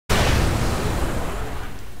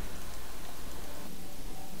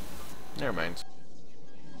Never mind.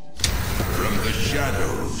 From the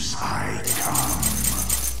shadows I come.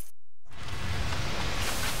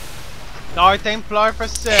 Dark Templar for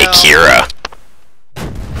sale. Hey, Kira.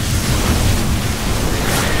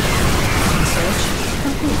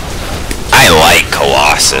 I like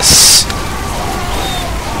Colossus.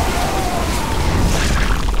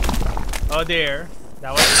 Oh dear.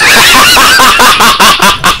 That was.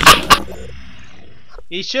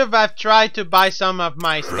 He should have tried to buy some of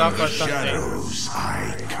my stuff or something.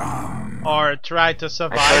 I come. Or try to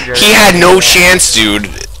survive. He had no chance, dude.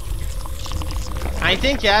 I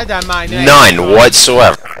think he had that mine. None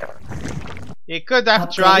whatsoever. He could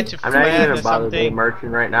have tried to I'm not even fled or gonna bother being a something.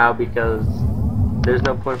 merchant right now because there's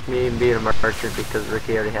no point for me in being a merchant because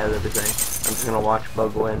Ricky already has everything. I'm just gonna watch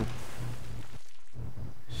Bug win.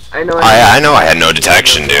 I know I had no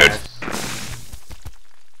detection, dude.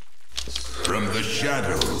 From the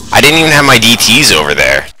shadows. I didn't even have my DTs over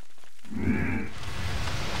there.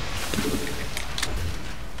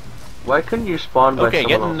 Why couldn't you spawn by Okay,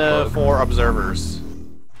 someone getting else, Bug? 4 observers.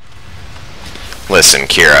 Listen,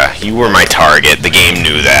 Kira, you were my target. The game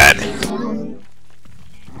knew that.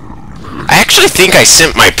 I actually think I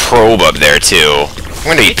sent my probe up there, too. I'm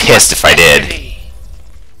gonna be pissed if I did.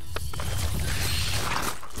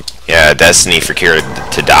 Yeah, destiny for Kira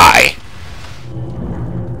to die.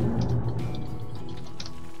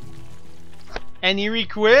 Any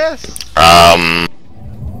requests? Bug,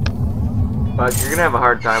 you're gonna have a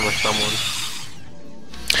hard time with someone.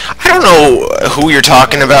 I don't know who you're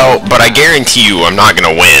talking about, but I guarantee you I'm not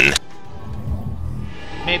gonna win.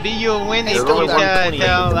 Maybe you'll win if There's you only 120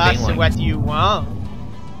 tell us mainline. what you want.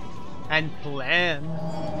 And plan.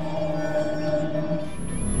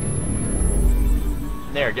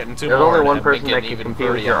 There, getting 2 There's more. only and one I'm person that getting can even compete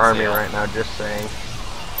with 30 your on army sale. right now, just saying.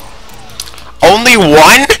 Only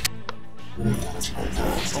one?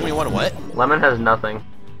 Only one what? Lemon has nothing.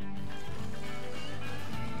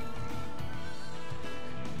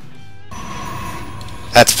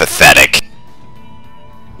 That's pathetic.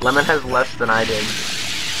 Lemon has less than I did.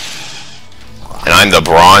 And I'm the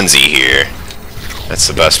bronzy here. That's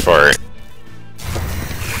the best part.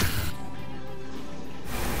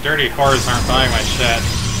 Dirty whores aren't buying my shit.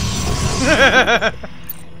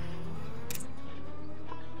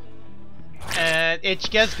 And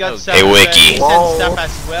HK's got Oh, some hey, Wiki. decent Whoa. stuff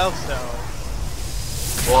as well, so.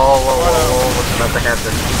 Whoa, what's about to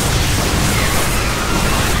happen?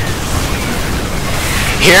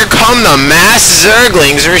 Here come the mass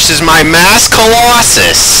Zerglings versus my mass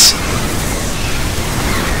Colossus.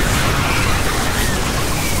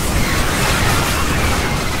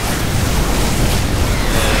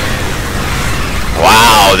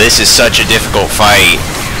 Wow, this is such a difficult fight.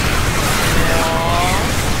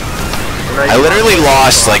 I literally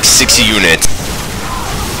lost like 6 units.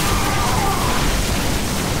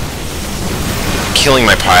 Killing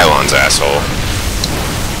my pylons, asshole.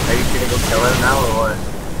 Are you gonna go kill it now or what?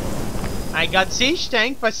 I got siege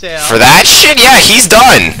tank for sale. For that shit? Yeah, he's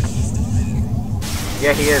done.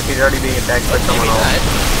 Yeah, he is. He's already being attacked by someone else.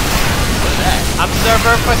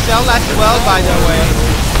 Observer for sale as well, by the way.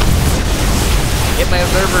 Get my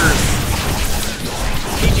observers!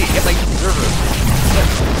 GG, get my observers!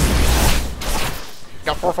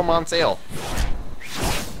 Got 4 of them on sale.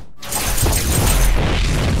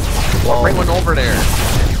 Well, bring one over there.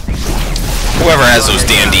 Whoever has those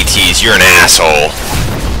damn DTs, you're an asshole.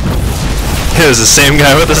 It was the same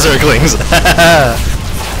guy with the Zerglings.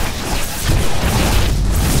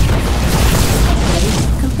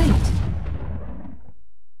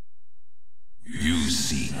 You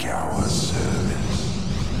seek our service.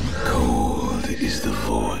 Cold is the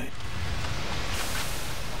void.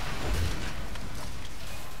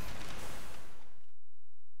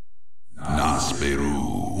 Nasperu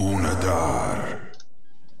Unadar.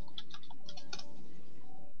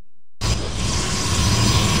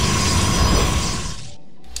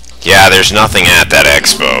 Yeah, there's nothing at that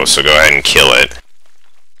expo, so go ahead and kill it.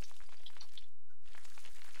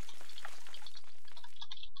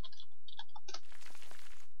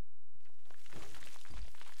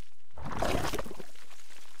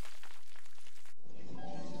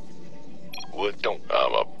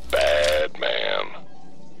 I'm a bad man.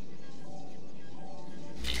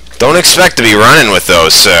 Don't expect to be running with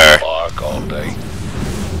those, sir. All day.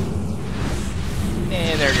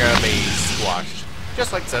 And they're gonna be squashed.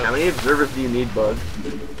 Just like so. How many observers do you need, Bug?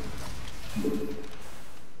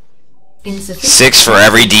 6 for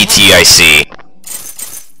every DT I see.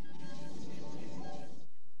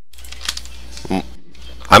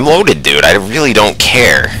 I'm loaded, dude. I really don't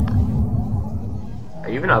care. Are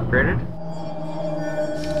you even upgraded?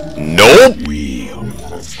 Nope.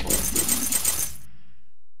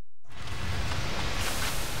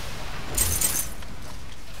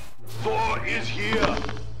 Thor is here.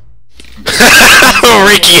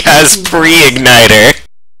 Ricky has pre-igniter.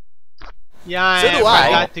 Yeah, So I do I.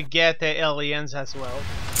 forgot to get the aliens as well.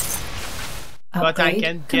 But I Upgrade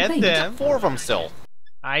can get complete. them. 4 of them still.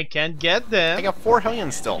 I can get I them. got 4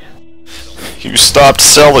 hellions still. You stopped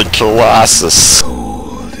selling Colossus.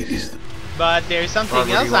 Cold is the But there's something Well,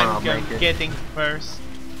 what do else you want? I'm I'll make it. getting first.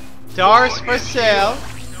 Stars for sale.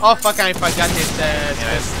 Oh fuck! I forgot it's their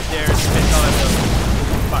special ability.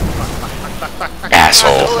 Fuck.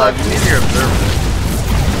 Asshole. You need your observer.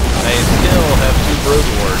 I still have 2 Brood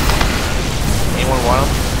Wards. Anyone want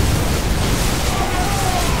them?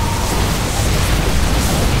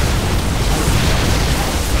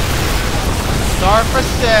 Star for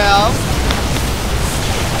sale.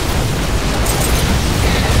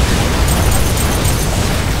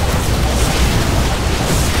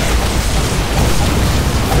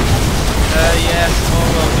 Yes, more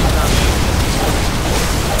will be coming.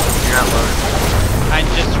 You're not loaded. I'm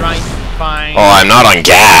just trying to find. Oh, I'm not on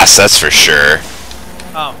gas, that's for sure.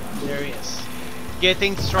 Oh, there he is.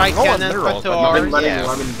 Getting strike I'm going cannon minerals, for but I've Thor. been letting Yeah.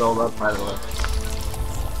 Lemon build up, by the way.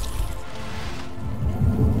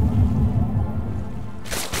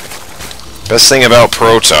 Best thing about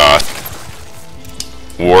Protoss.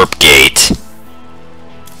 Warp Gate.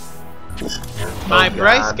 My Oh,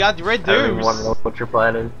 price God. got I don't even want to know reduced. what you're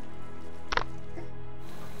planning.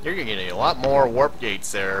 You're gonna get a lot more warp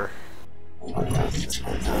gates there.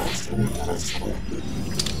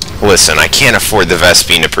 Listen, I can't afford the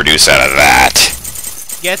Vespene to produce out of that.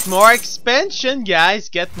 Get more expansion, guys.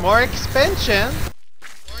 Get more expansion.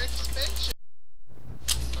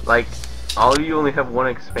 Like, all of you only have one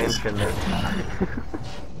expansion there.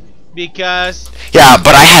 Because Yeah,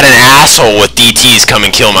 but I had an asshole with DTs come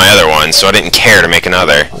and kill my other one, so I didn't care to make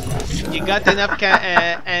another. you got enough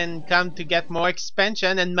and come to get more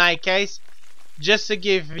expansion. In my case, just to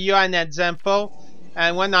give you an example,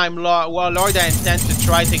 and when I'm Warlord, I intend to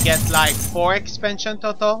try to get like 4 expansion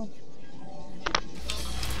total.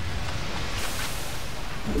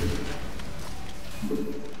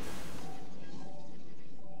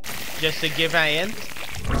 Just to give a hint.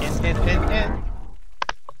 Hint.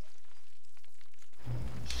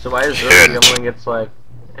 So why is Shit. Zerg only gets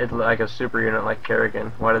like a super unit like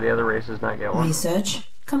Kerrigan? Why do the other races not get one? Research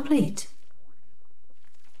complete.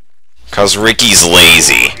 Cause Ricky's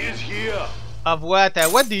lazy. is here. Of what?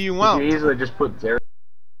 What do you You want? can easily just put Zerg.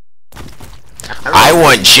 I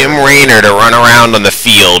want Jim Raynor to run around on the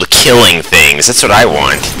field killing things. That's what I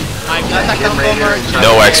want. I'm not a combo merchant.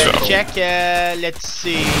 No expo. Check, let's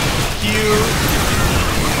see. Q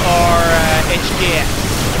or HKS.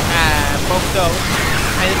 Both those.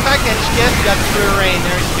 And in fact, HKS got 2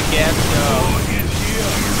 Rainers to get, so.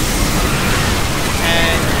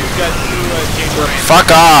 And you got 2 Jim Raynors. Fuck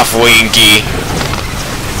off, Winky.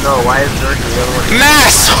 No, why is Zerg the other one?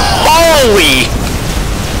 Mass! Holy!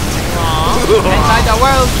 Inside the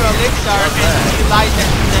world, Trolix are anti-light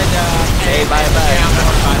and Hey, bye-bye.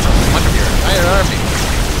 Much of your entire army.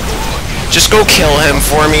 Just go kill him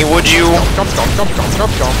for me, would you? Jump.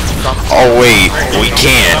 Oh wait, we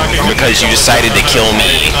can't, because you decided to kill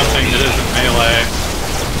me. Nothing that isn't melee.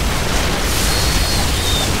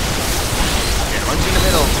 Punch in the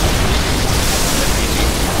middle.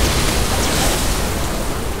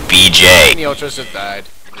 BJ. The Ultras have died.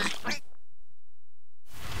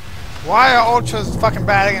 Why are ultras fucking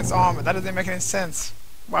bad against armor? That doesn't make any sense.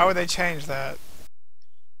 Why would they change that?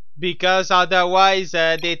 because otherwise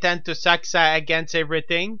they tend to suck against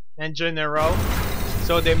everything in general.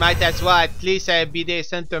 So they might as well at least be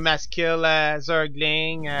decent to mass kill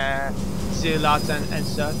Zergling, Zealots and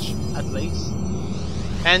such, at least.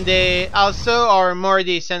 And they also are more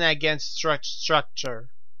decent against structure.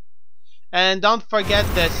 And don't forget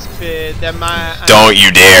the Don't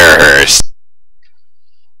you dare, Hearst.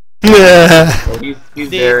 He's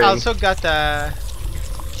they daring. also got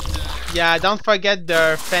yeah, don't forget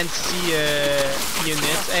their fancy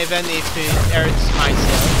units, even if it hurts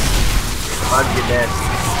myself. I'd be dead.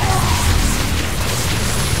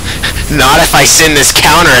 Not if I send this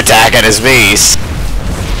counterattack at his base.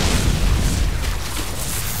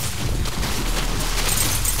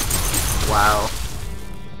 Wow.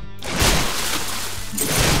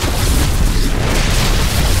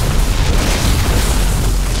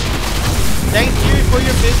 Thank you for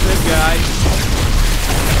your business, guys.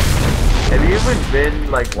 Have you even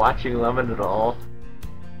been like watching Lemon at all?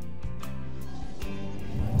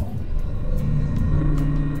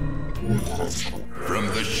 From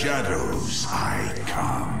the shadows I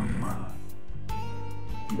come.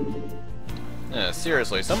 Yeah,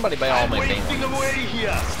 seriously, somebody buy all my penguins.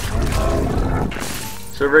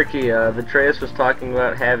 So Ricky, Vitreus was talking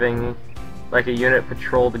about having like a unit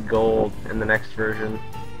patrol the gold in the next version.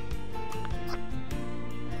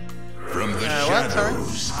 From the what, sorry?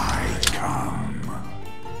 shadows I come.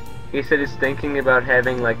 He said he's thinking about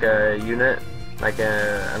having like a unit, like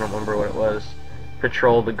a, I don't remember what it was,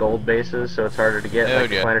 patrol the gold bases so it's harder to get, like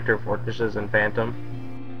the planetary fortresses and Phantom.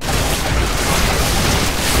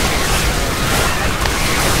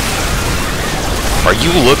 Are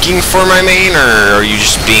you looking for my main, or are you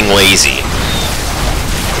just being lazy?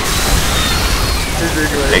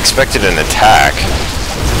 I expected an attack.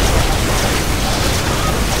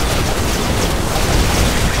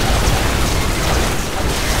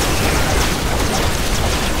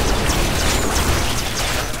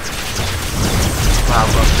 Wow,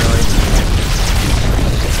 really?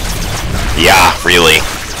 Yeah, really.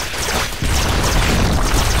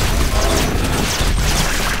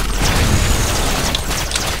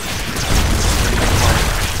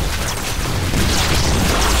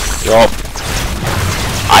 Well,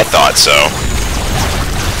 I thought so.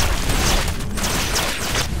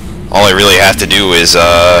 All I really have to do is,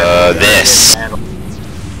 this.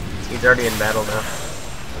 He's already in battle now.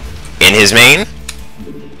 In his main?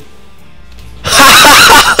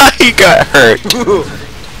 He got hurt.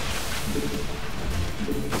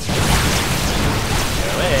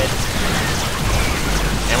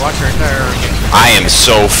 And watch her turn. I am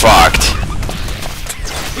so fucked.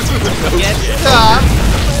 Get stuff!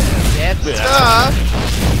 Get stuff!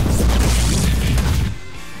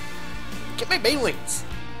 Get my banelings.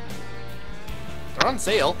 They're on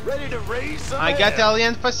sale. I got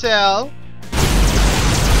Alien for sale.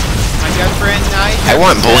 I got Friend Night. I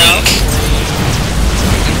want Blink.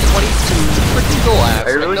 22 freaking goal apps, I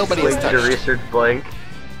really but nobody's like to touched. research Blank.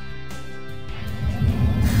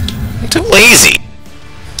 I'm too lazy.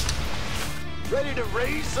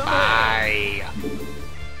 Aye.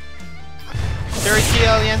 30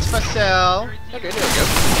 aliens for sale. Okay, there we go.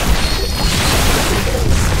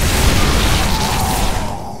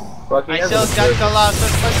 Fuck, he I has still a got good-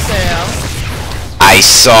 Colossus for sale. I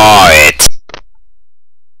saw it.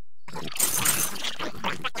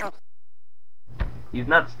 He's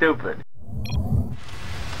not stupid.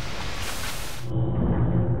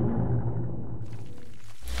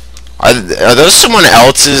 Are those someone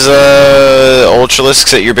else's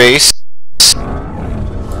Ultralisks at your base?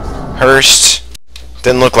 Hurst?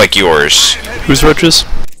 Didn't look like yours. Who's roaches?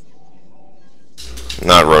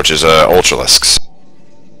 Not roaches, Ultralisks.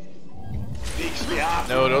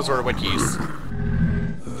 No, those were wikis.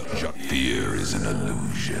 Fear is an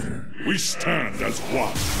illusion. We stand as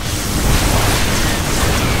one.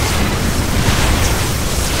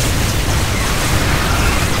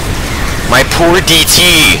 My poor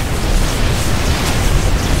DT!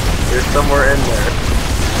 You're somewhere in there.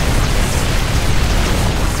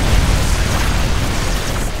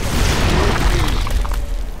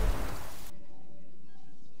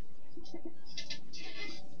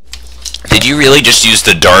 Did you really just use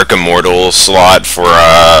the Dark Immortal slot for,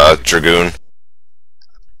 Dragoon?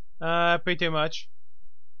 Pretty much.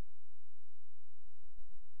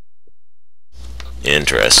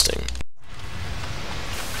 Interesting.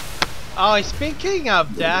 Oh, speaking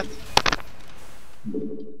of that.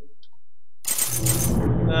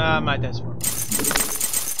 Might as well.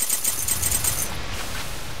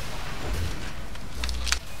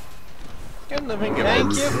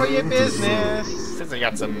 Thank you for your business. Since I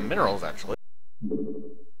got some minerals, actually.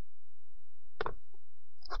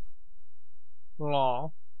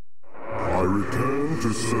 Law. I return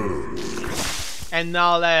to serve. And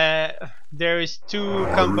now there is 2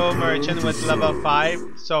 combo merchant with level 5,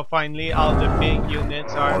 so finally all the big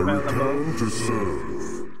units are available. To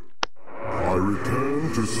serve. I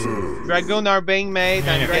return to serve. Dragoon are being made,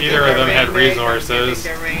 and If either of them had resources.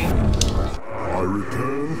 I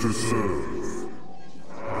return to serve.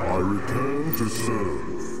 I return to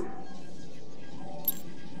serve.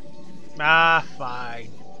 Ah,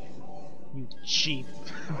 fine. You cheap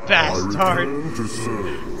I bastard. return to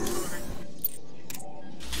serve.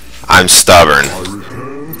 I'm stubborn. I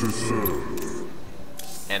return to serve.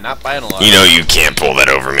 And not buying a lot. You know you can't pull that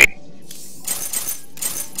over me.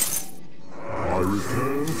 I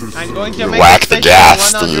return to serve. I'm going to make Whack a the special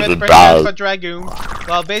gas, 100% for Dragoon.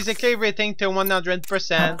 Well, basically everything to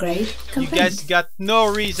 100%. Upgrade You complete. guys got no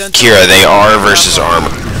reason to... Kira, they are versus armor.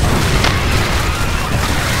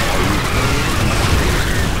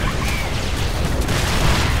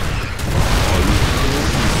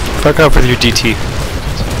 Fuck off with your DT.